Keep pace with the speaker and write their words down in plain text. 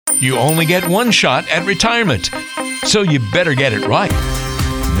You only get one shot at retirement, so you better get it right.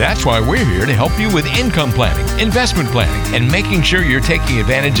 That's why we're here to help you with income planning, investment planning, and making sure you're taking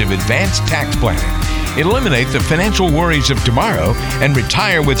advantage of advanced tax planning. Eliminate the financial worries of tomorrow and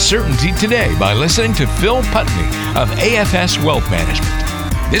retire with certainty today by listening to Phil Putney of AFS Wealth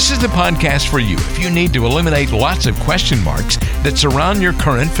Management. This is the podcast for you if you need to eliminate lots of question marks that surround your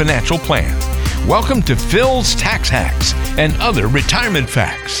current financial plan. Welcome to Phil's Tax Hacks and Other Retirement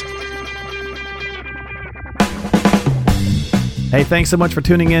Facts. Hey, thanks so much for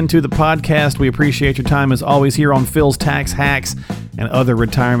tuning in to the podcast. We appreciate your time as always here on Phil's Tax Hacks and Other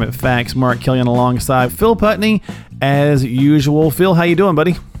Retirement Facts. Mark Killian alongside Phil Putney as usual. Phil, how you doing,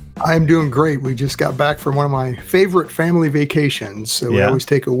 buddy? I'm doing great. We just got back from one of my favorite family vacations. So we always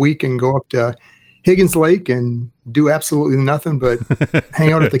take a week and go up to Higgins Lake and do absolutely nothing but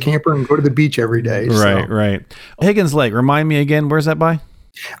hang out at the camper and go to the beach every day. Right. Higgins Lake, remind me again, where's that by?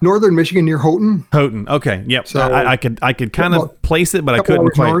 Northern Michigan near Houghton. Houghton. Okay. Yep. So I could kind of place it, but I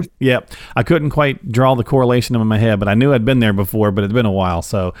couldn't quite. North. Yep. I couldn't quite draw the correlation in my head, but I knew I'd been there before, but it's been a while.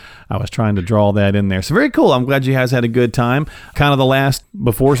 So I was trying to draw that in there. So very cool. I'm glad you guys had a good time. Kind of the last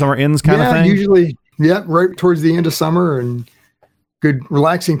before summer ends kind of thing. Usually. Yeah. Right towards the end of summer and good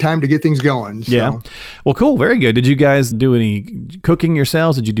relaxing time to get things going. So. Yeah. Well, cool. Very good. Did you guys do any cooking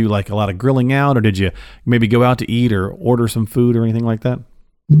yourselves? Did you do like a lot of grilling out, or did you maybe go out to eat or order some food or anything like that?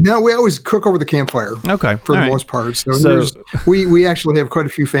 No, we always cook over the campfire. Okay, for the most part. So we actually have quite a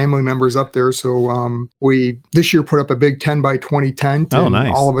few family members up there. So we this year put up a big 10 by 20 tent. Oh, and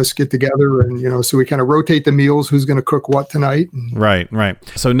nice. All of us get together, and so we kind of rotate the meals. Who's going to cook what tonight? Right.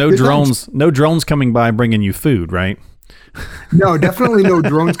 So no drones coming by bringing you food, right? No, definitely no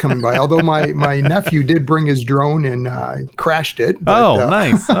drones coming by. Although my nephew did bring his drone and crashed it. But,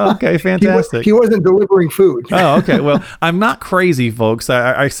 nice. Okay, fantastic. He wasn't delivering food. Oh, okay. Well, I'm not crazy, folks.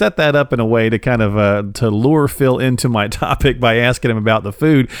 I set that up in a way to kind of to lure Phil into my topic by asking him about the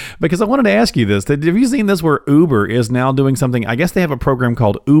food, because I wanted to ask you this. Have you seen this where Uber is now doing something? I guess they have a program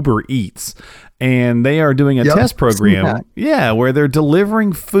called Uber Eats. And they are doing a test program, where they're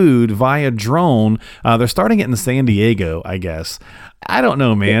delivering food via drone. They're starting it in San Diego, I guess. I don't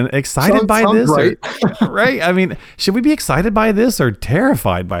know, man. Excited by this? Right. Right? I mean, should we be excited by this or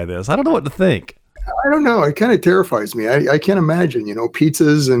terrified by this? I don't know what to think. I don't know. It kind of terrifies me. I can't imagine,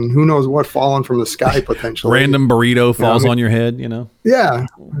 pizzas and who knows what falling from the sky potentially. Random burrito falls on your head, Yeah,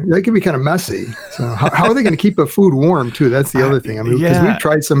 that could be kind of messy. So how are they going to keep the food warm too? That's the other thing. I mean, because we've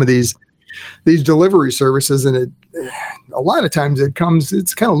tried some of these delivery services, and a lot of times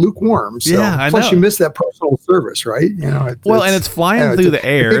it's kind of lukewarm. So plus you miss that personal service, right? And it's flying through the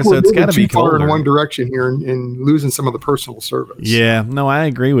air, so it's got to be colder. In one direction here and losing some of the personal service. Yeah, no, I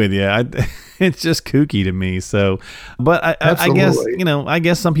agree with you. It's just kooky to me. So, but I guess, I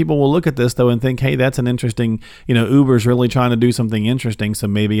guess some people will look at this though and think, hey, that's an interesting, Uber's really trying to do something interesting. So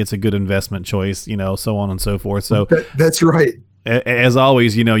maybe it's a good investment choice, so on and so forth. So that's right. As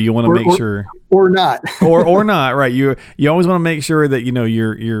always, you want to make sure, or not, or not, right? You always want to make sure that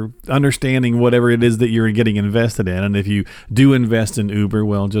you're understanding whatever it is that you're getting invested in, and if you do invest in Uber,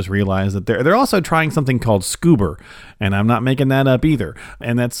 well, just realize that they're also trying something called Scuba, and I'm not making that up either,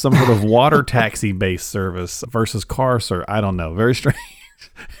 and that's some sort of water taxi based service versus car service. I don't know, very strange.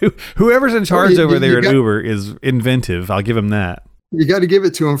 Whoever's in charge over there at Uber is inventive. I'll give him that. You got to give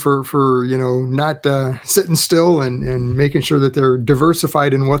it to them for not sitting still and making sure that they're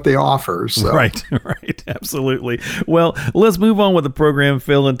diversified in what they offer. So. Right, absolutely. Well, let's move on with the program,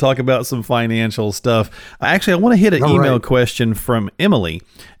 Phil, and talk about some financial stuff. Actually, I want to hit an email question from Emily,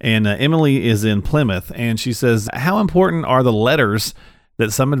 and Emily is in Plymouth, and she says, how important are the letters that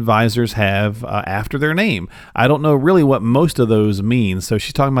some advisors have after their name? I don't know really what most of those mean. So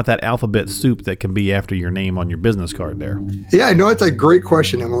she's talking about that alphabet soup that can be after your name on your business card there. Yeah, I know it's a great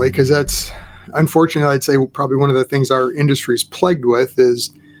question, Emily, because that's, unfortunately, I'd say probably one of the things our industry is plagued with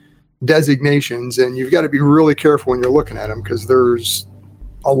is designations. And you've got to be really careful when you're looking at them, because there's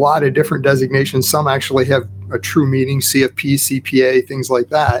a lot of different designations. Some actually have a true meaning, CFP, CPA, things like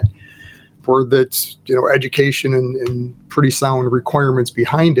that. For that's, education and pretty sound requirements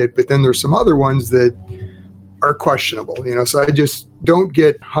behind it. But then there's some other ones that are questionable, so I just don't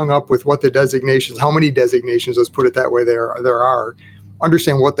get hung up with what the designations, how many designations, let's put it that way, there are.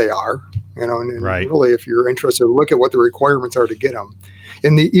 Understand what they are, and really, if you're interested, look at what the requirements are to get them.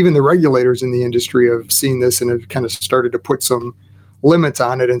 And even the regulators in the industry have seen this and have kind of started to put some limits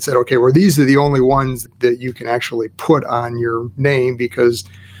on it and said, okay, well, these are the only ones that you can actually put on your name, because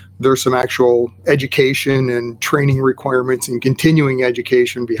there's some actual education and training requirements and continuing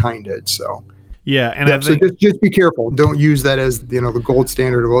education behind it. So Yeah, and I so think, just be careful. Don't use that as the gold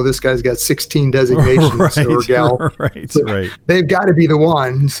standard of, this guy's got 16 designations or gal. Right. They've got to be the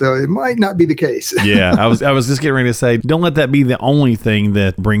one, so it might not be the case. Yeah, I was just getting ready to say, don't let that be the only thing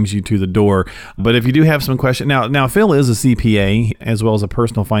that brings you to the door. But if you do have some questions, now Phil is a CPA as well as a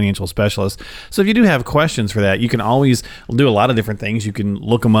personal financial specialist. So if you do have questions for that, you can always do a lot of different things. You can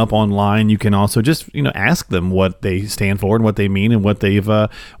look them up online. You can also just ask them what they stand for and what they mean and what they've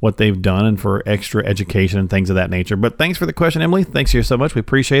done, and for extra education and things of that nature. But thanks for the question, Emily. Thanks here so much. We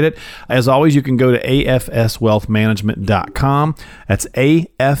appreciate it. As always, you can go to afswealthmanagement.com. That's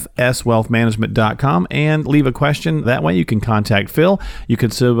afswealthmanagement.com and leave a question. That way you can contact Phil. You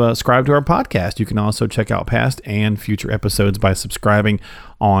can subscribe to our podcast. You can also check out past and future episodes by subscribing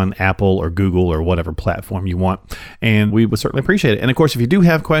on Apple or Google or whatever platform you want. And we would certainly appreciate it. And of course, if you do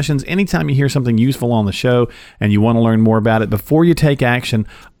have questions, anytime you hear something useful on the show and you want to learn more about it, before you take action,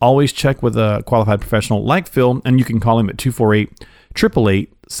 always check with a qualified professional like Phil, and you can call him at 248-888-7530,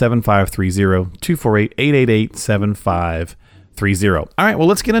 248-888-7530. All right, well,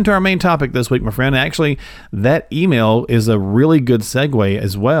 let's get into our main topic this week, my friend. Actually, that email is a really good segue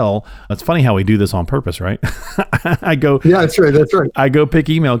as well. It's funny how we do this on purpose, right? Yeah, that's right. I go pick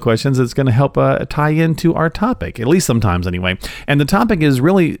email questions that's going to help tie into our topic, at least sometimes anyway. And the topic is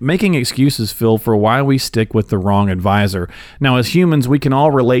really making excuses, Phil, for why we stick with the wrong advisor. Now, as humans, we can all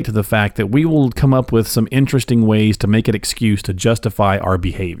relate to the fact that we will come up with some interesting ways to make an excuse to justify our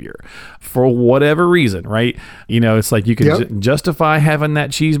behavior for whatever reason, right? It's like you can justify having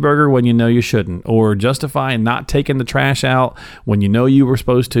that cheeseburger when you know you shouldn't, or justify not taking the trash out when you know you were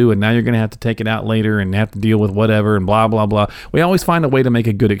supposed to, and now you're going to have to take it out later and have to deal with whatever and blah, blah, blah. We always find a way to make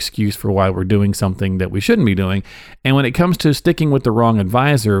a good excuse for why we're doing something that we shouldn't be doing. And when it comes to sticking with the wrong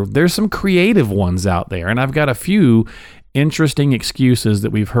advisor, there's some creative ones out there. And I've got a few interesting excuses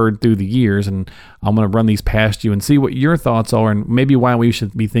that we've heard through the years, and I'm going to run these past you and see what your thoughts are and maybe why we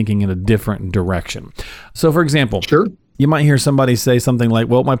should be thinking in a different direction. So, for example, sure. You might hear somebody say something like,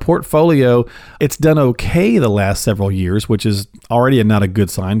 well, my portfolio, it's done okay the last several years, which is already not a good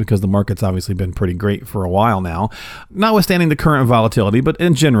sign because the market's obviously been pretty great for a while now, notwithstanding the current volatility, but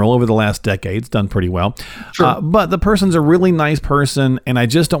in general, over the last decade, it's done pretty well. Sure. But the person's a really nice person, and I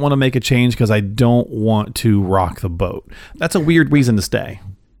just don't want to make a change because I don't want to rock the boat. That's a weird reason to stay.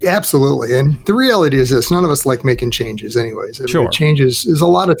 Absolutely. And the reality is this, none of us like making changes anyways. Sure. Changes is a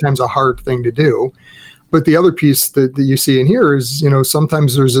lot of times a hard thing to do. But the other piece that you see in here is,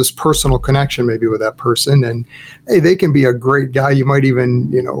 sometimes there's this personal connection maybe with that person, and hey, they can be a great guy. You might even,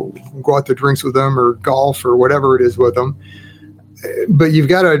 go out to drinks with them or golf or whatever it is with them. But you've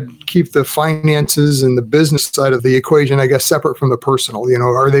got to keep the finances and the business side of the equation, I guess, separate from the personal.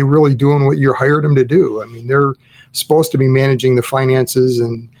 Are they really doing what you hired them to do? I mean, they're supposed to be managing the finances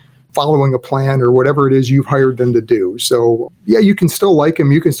and following a plan or whatever it is you've hired them to do. So yeah, you can still like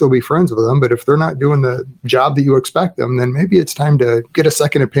them, you can still be friends with them, but if they're not doing the job that you expect them, then maybe it's time to get a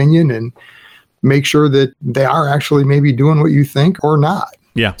second opinion and make sure that they are actually maybe doing what you think or not.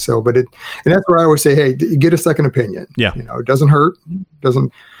 Yeah. So, and that's where I always say, hey, get a second opinion. Yeah. It doesn't hurt,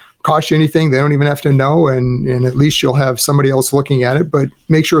 doesn't cost you anything. They don't even have to know. And at least you'll have somebody else looking at it, but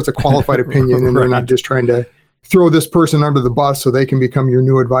make sure it's a qualified opinion and they're not just trying to throw this person under the bus so they can become your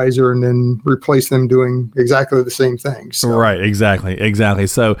new advisor and then replace them doing exactly the same thing. So. Right, exactly.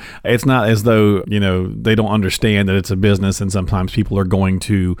 So it's not as though, they don't understand that it's a business, and sometimes people are going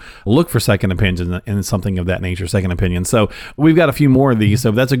to look for second opinions and something of that nature, second opinion. So we've got a few more of these.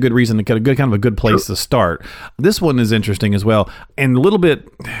 So that's a good reason to get a good place to start. This one is interesting as well. And a little bit,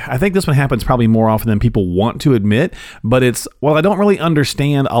 I think this one happens probably more often than people want to admit, but it's, well, I don't really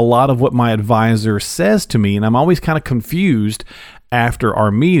understand a lot of what my advisor says to me, and I'm always kind of confused after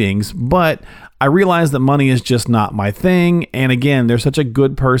our meetings, but I realize that money is just not my thing. And again, they're such a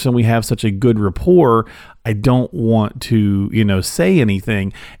good person. We have such a good rapport. I don't want to, say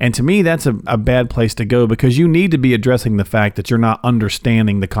anything. And to me, that's a bad place to go because you need to be addressing the fact that you're not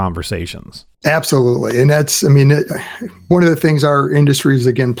understanding the conversations. Absolutely. And that's, one of the things our industry is,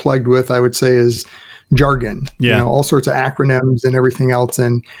 again, plagued with, I would say, is jargon, all sorts of acronyms and everything else.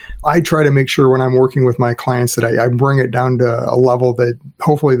 And I try to make sure when I'm working with my clients that I bring it down to a level that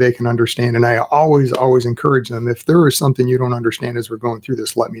hopefully they can understand. And I always encourage them, if there is something you don't understand as we're going through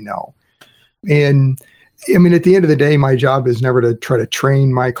this, let me know. And at the end of the day, my job is never to try to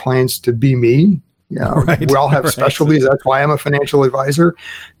train my clients to be me. Right. We all have specialties. That's why I'm a financial advisor.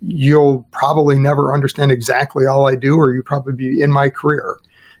 You'll probably never understand exactly all I do, or you probably be in my career.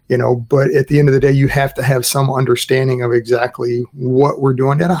 But at the end of the day, you have to have some understanding of exactly what we're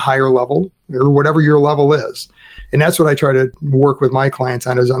doing at a higher level or whatever your level is. And that's what I try to work with my clients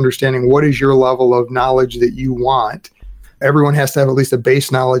on, is understanding what is your level of knowledge that you want. Everyone has to have at least a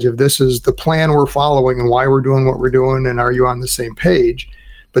base knowledge of this is the plan we're following and why we're doing what we're doing, and are you on the same page?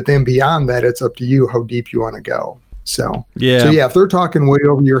 But then beyond that, it's up to you how deep you want to go. So yeah, if they're talking way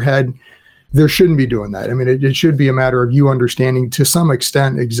over your head, there shouldn't be doing that. I mean, it should be a matter of you understanding to some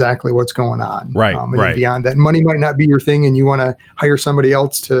extent exactly what's going on. Right. And then beyond that, money might not be your thing and you want to hire somebody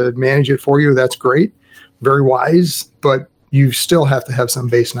else to manage it for you. That's great. Very wise. But you still have to have some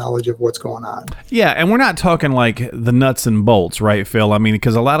base knowledge of what's going on. Yeah, and we're not talking like the nuts and bolts, right, Phil? I mean,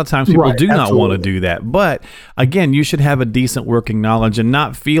 because a lot of times people do not want to do that. But again, you should have a decent working knowledge and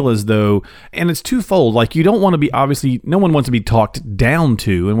not feel as though, and it's twofold. Like, you don't want to be, obviously, no one wants to be talked down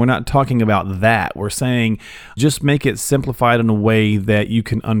to, and we're not talking about that. We're saying just make it simplified in a way that you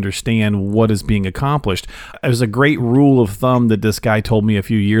can understand what is being accomplished. There's a great rule of thumb that this guy told me a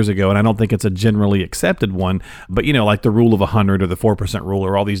few years ago, and I don't think it's a generally accepted one, but like the rule of 100 or the 4% rule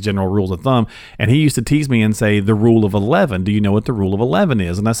or all these general rules of thumb. And he used to tease me and say, the rule of 11. Do you know what the rule of 11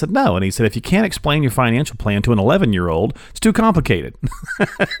 is? And I said, no. And he said, if you can't explain your financial plan to an 11-year-old, it's too complicated.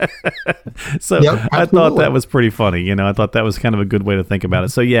 So I thought that was pretty funny. I thought that was kind of a good way to think about it.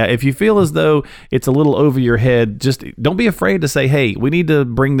 So yeah, if you feel as though it's a little over your head, just don't be afraid to say, hey, we need to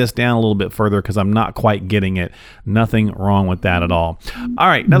bring this down a little bit further because I'm not quite getting it. Nothing wrong with that at all. All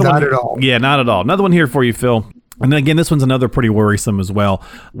right. Not at all. Yeah, not at all. Another one here for you, Phil. And then again, this one's another pretty worrisome as well.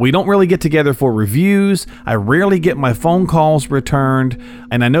 We don't really get together for reviews. I rarely get my phone calls returned.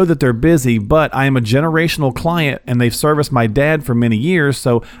 And I know that they're busy, but I am a generational client and they've serviced my dad for many years.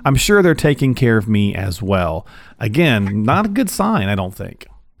 So I'm sure they're taking care of me as well. Again, not a good sign, I don't think.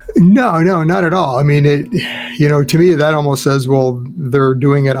 No, not at all. I mean, to me, that almost says, well, they're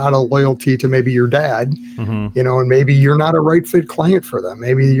doing it out of loyalty to maybe your dad, and maybe you're not a right fit client for them.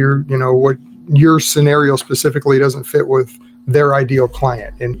 Maybe you're, what your scenario specifically doesn't fit with their ideal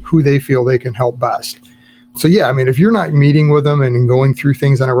client and who they feel they can help best. So yeah, I mean, if you're not meeting with them and going through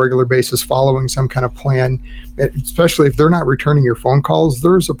things on a regular basis, following some kind of plan, especially if they're not returning your phone calls,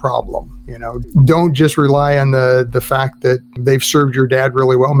 there's a problem. Don't just rely on the fact that they've served your dad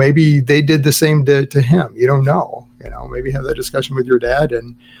really well. Maybe they did the same to him. You don't know. Maybe have that discussion with your dad.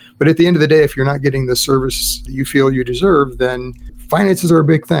 But at the end of the day, if you're not getting the service that you feel you deserve, then finances are a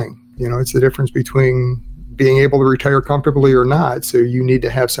big thing. It's the difference between being able to retire comfortably or not. So you need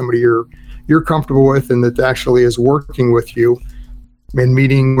to have somebody you're comfortable with and that actually is working with you and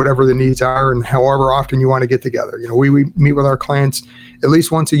meeting whatever the needs are and however often you want to get together. We meet with our clients at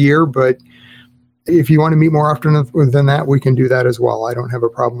least once a year, but if you want to meet more often than that, we can do that as well. I don't have a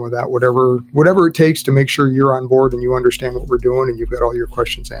problem with that. Whatever it takes to make sure you're on board and you understand what we're doing and you've got all your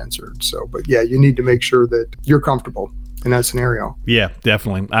questions answered. So, but yeah, you need to make sure that you're comfortable in that scenario. Yeah,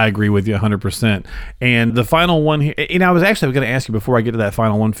 definitely. I agree with you 100%. And the final one here, I was actually going to ask you before I get to that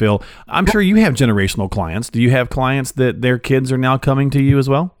final one, Phil, I'm sure you have generational clients. Do you have clients that their kids are now coming to you as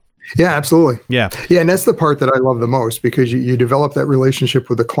well? Yeah, absolutely. Yeah. And that's the part that I love the most, because you develop that relationship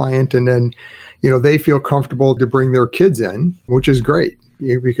with the client and then, they feel comfortable to bring their kids in, which is great.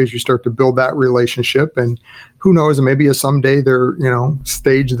 Because you start to build that relationship, and who knows, maybe someday they're,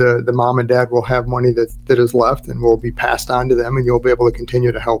 stage the mom and dad will have money that is left and will be passed on to them, and you'll be able to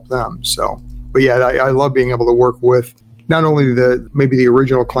continue to help them. So, but yeah, I love being able to work with not only maybe the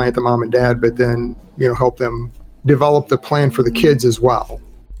original client, the mom and dad, but then, help them develop the plan for the kids as well.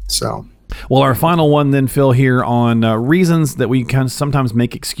 So. Well, our final one then, Phil, here on reasons that we kind of sometimes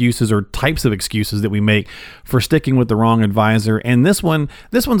make excuses or types of excuses that we make for sticking with the wrong advisor. And this one's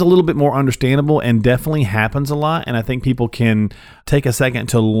a little bit more understandable and definitely happens a lot. And I think people can take a second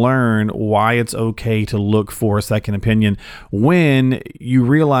to learn why it's okay to look for a second opinion when you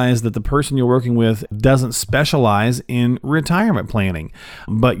realize that the person you're working with doesn't specialize in retirement planning.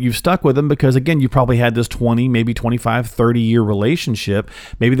 But you've stuck with them because, again, you probably had this 20, maybe 25, 30-year relationship.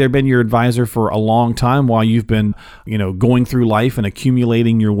 Maybe they've been your advisor for a long time while you've been, going through life and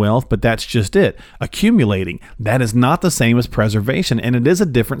accumulating your wealth, but that's just it. Accumulating. That is not the same as preservation, and it is a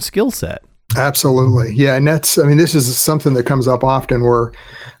different skill set. Absolutely. Yeah. And this is something that comes up often where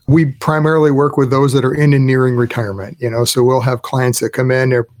we primarily work with those that are in and nearing retirement, so we'll have clients that come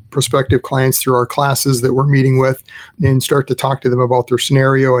in, they're prospective clients through our classes that we're meeting with, and start to talk to them about their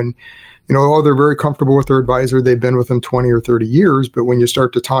scenario. And, they're very comfortable with their advisor. They've been with them 20 or 30 years. But when you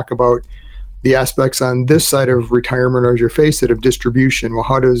start to talk about the aspects on this side of retirement, or as you face it, of distribution, well,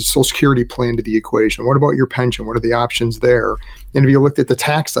 how does Social Security play into the equation? What about your pension? What are the options there? And if you looked at the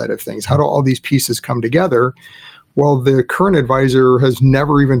tax side of things, how do all these pieces come together? Well, the current advisor has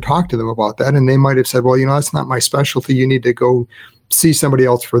never even talked to them about that. And they might have said, well, that's not my specialty. You need to go see somebody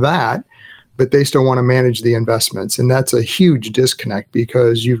else for that. but they still want to manage the investments. And that's a huge disconnect,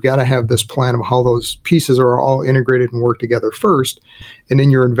 because you've got to have this plan of how those pieces are all integrated and work together first. And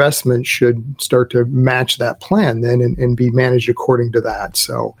then your investment should start to match that plan then and be managed according to that.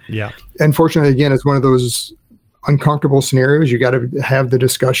 So, yeah. Unfortunately, again, it's one of those uncomfortable scenarios. You got to have the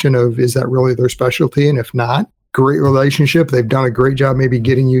discussion of, is that really their specialty? And if not, great relationship. They've done a great job maybe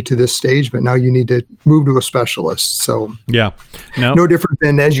getting you to this stage, but now you need to move to a specialist. So yeah, no different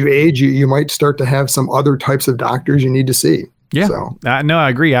than as you age, you might start to have some other types of doctors you need to see. Yeah, so. No, I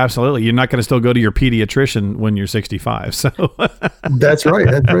agree. Absolutely. You're not going to still go to your pediatrician when you're 65. So that's right.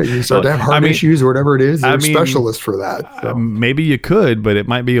 You start to have heart issues or whatever it is. There's a specialist for that. So. Maybe you could, but it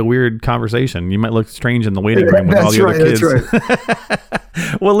might be a weird conversation. You might look strange in the waiting room with all the other kids. That's right.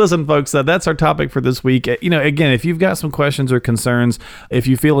 Well, listen, folks, that's our topic for this week. Again, if you've got some questions or concerns, if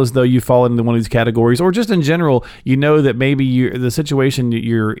you feel as though you fall into one of these categories, or just in general, that maybe the situation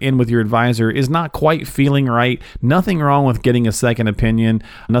you're in with your advisor is not quite feeling right, nothing wrong with getting a second opinion,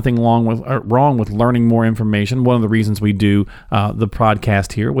 nothing wrong with learning more information. One of the reasons we do the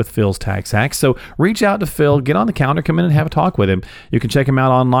podcast here with Phil's Tax Hacks. So reach out to Phil, get on the calendar, come in and have a talk with him. You can check him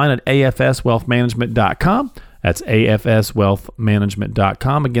out online at afswealthmanagement.com. That's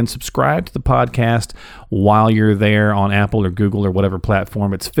afswealthmanagement.com. Again, subscribe to the podcast while you're there on Apple or Google or whatever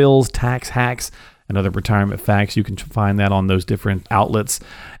platform. It's Phil's Tax Hacks and Other Retirement Facts. You can find that on those different outlets.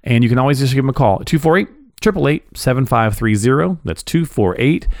 And you can always just give them a call at 248-888-7530. That's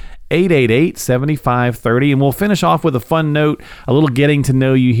 248-888-7530. And we'll finish off with a fun note, a little getting to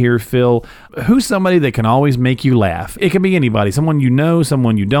know you here, Phil. Who's somebody that can always make you laugh? It can be anybody, someone you know,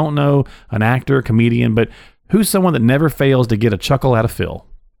 someone you don't know, an actor, a comedian, but who's someone that never fails to get a chuckle out of Phil?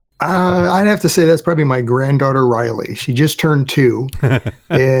 I'd have to say that's probably my granddaughter, Riley. She just turned 2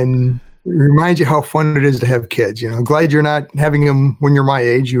 and it reminds you how fun it is to have kids. Glad you're not having them when you're my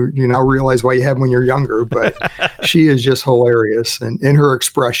age. You now realize why you have them when you're younger, but she is just hilarious. And in her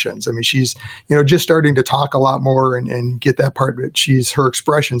expressions, I mean, she's, just starting to talk a lot more and get that part of it. Her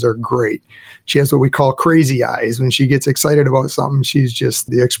expressions are great. She has what we call crazy eyes. When she gets excited about something,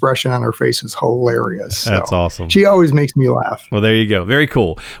 the expression on her face is hilarious. So that's awesome. She always makes me laugh. Well, there you go. Very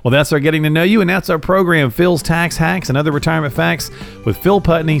cool. Well, that's our getting to know you. And that's our program, Phil's Tax Hacks and Other Retirement Facts with Phil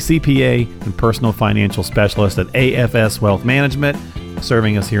Putney, CPA and personal financial specialist at AFS Wealth Management,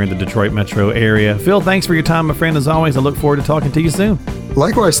 serving us here in the Detroit metro area. Phil, thanks for your time, my friend. As always, I look forward to talking to you soon.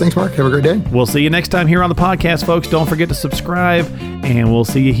 Likewise. Thanks, Mark. Have a great day. We'll see you next time here on the podcast, folks. Don't forget to subscribe, and we'll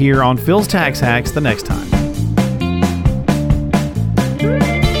see you here on Phil's Tax Hacks the next time.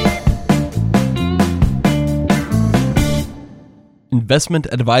 Investment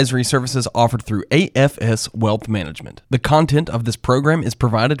advisory services offered through AFS Wealth Management. The content of this program is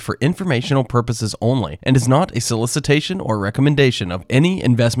provided for informational purposes only and is not a solicitation or recommendation of any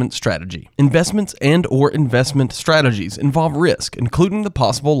investment strategy. Investments and/or investment strategies involve risk, including the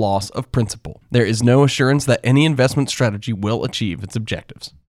possible loss of principal. There is no assurance that any investment strategy will achieve its objectives.